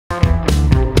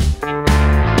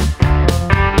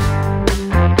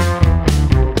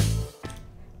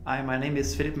Hi, my name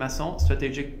is Philippe Masson,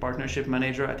 Strategic Partnership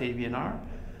Manager at AV&R.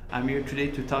 I'm here today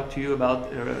to talk to you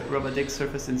about robotic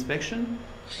surface inspection.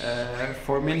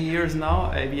 For many years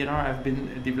now, AV&R have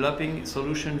been developing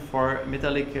solution for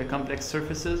metallic complex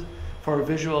surfaces for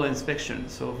visual inspection.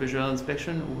 So visual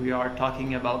inspection, we are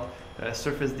talking about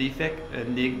surface defect,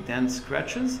 nick, dents,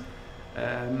 scratches.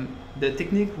 The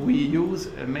technique we use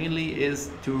mainly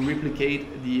is to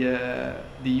replicate the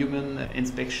human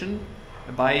inspection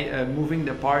by moving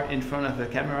the part in front of the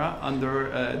camera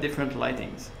under different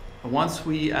lightings. Once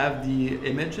we have the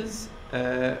images,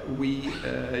 we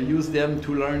use them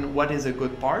to learn what is a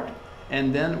good part,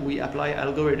 and then we apply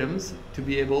algorithms to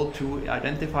be able to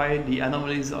identify the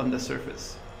anomalies on the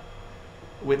surface.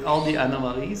 With all the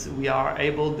anomalies, we are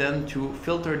able then to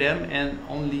filter them and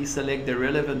only select the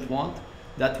relevant one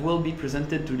that will be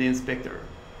presented to the inspector.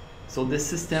 So this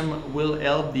system will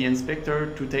help the inspector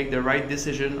to take the right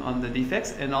decision on the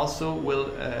defects, and also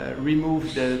will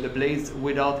remove the blades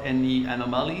without any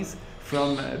anomalies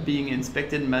from being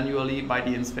inspected manually by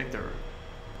the inspector.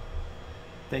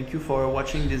 Thank you for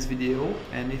watching this video,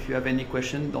 and if you have any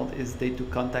question, don't hesitate to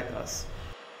contact us.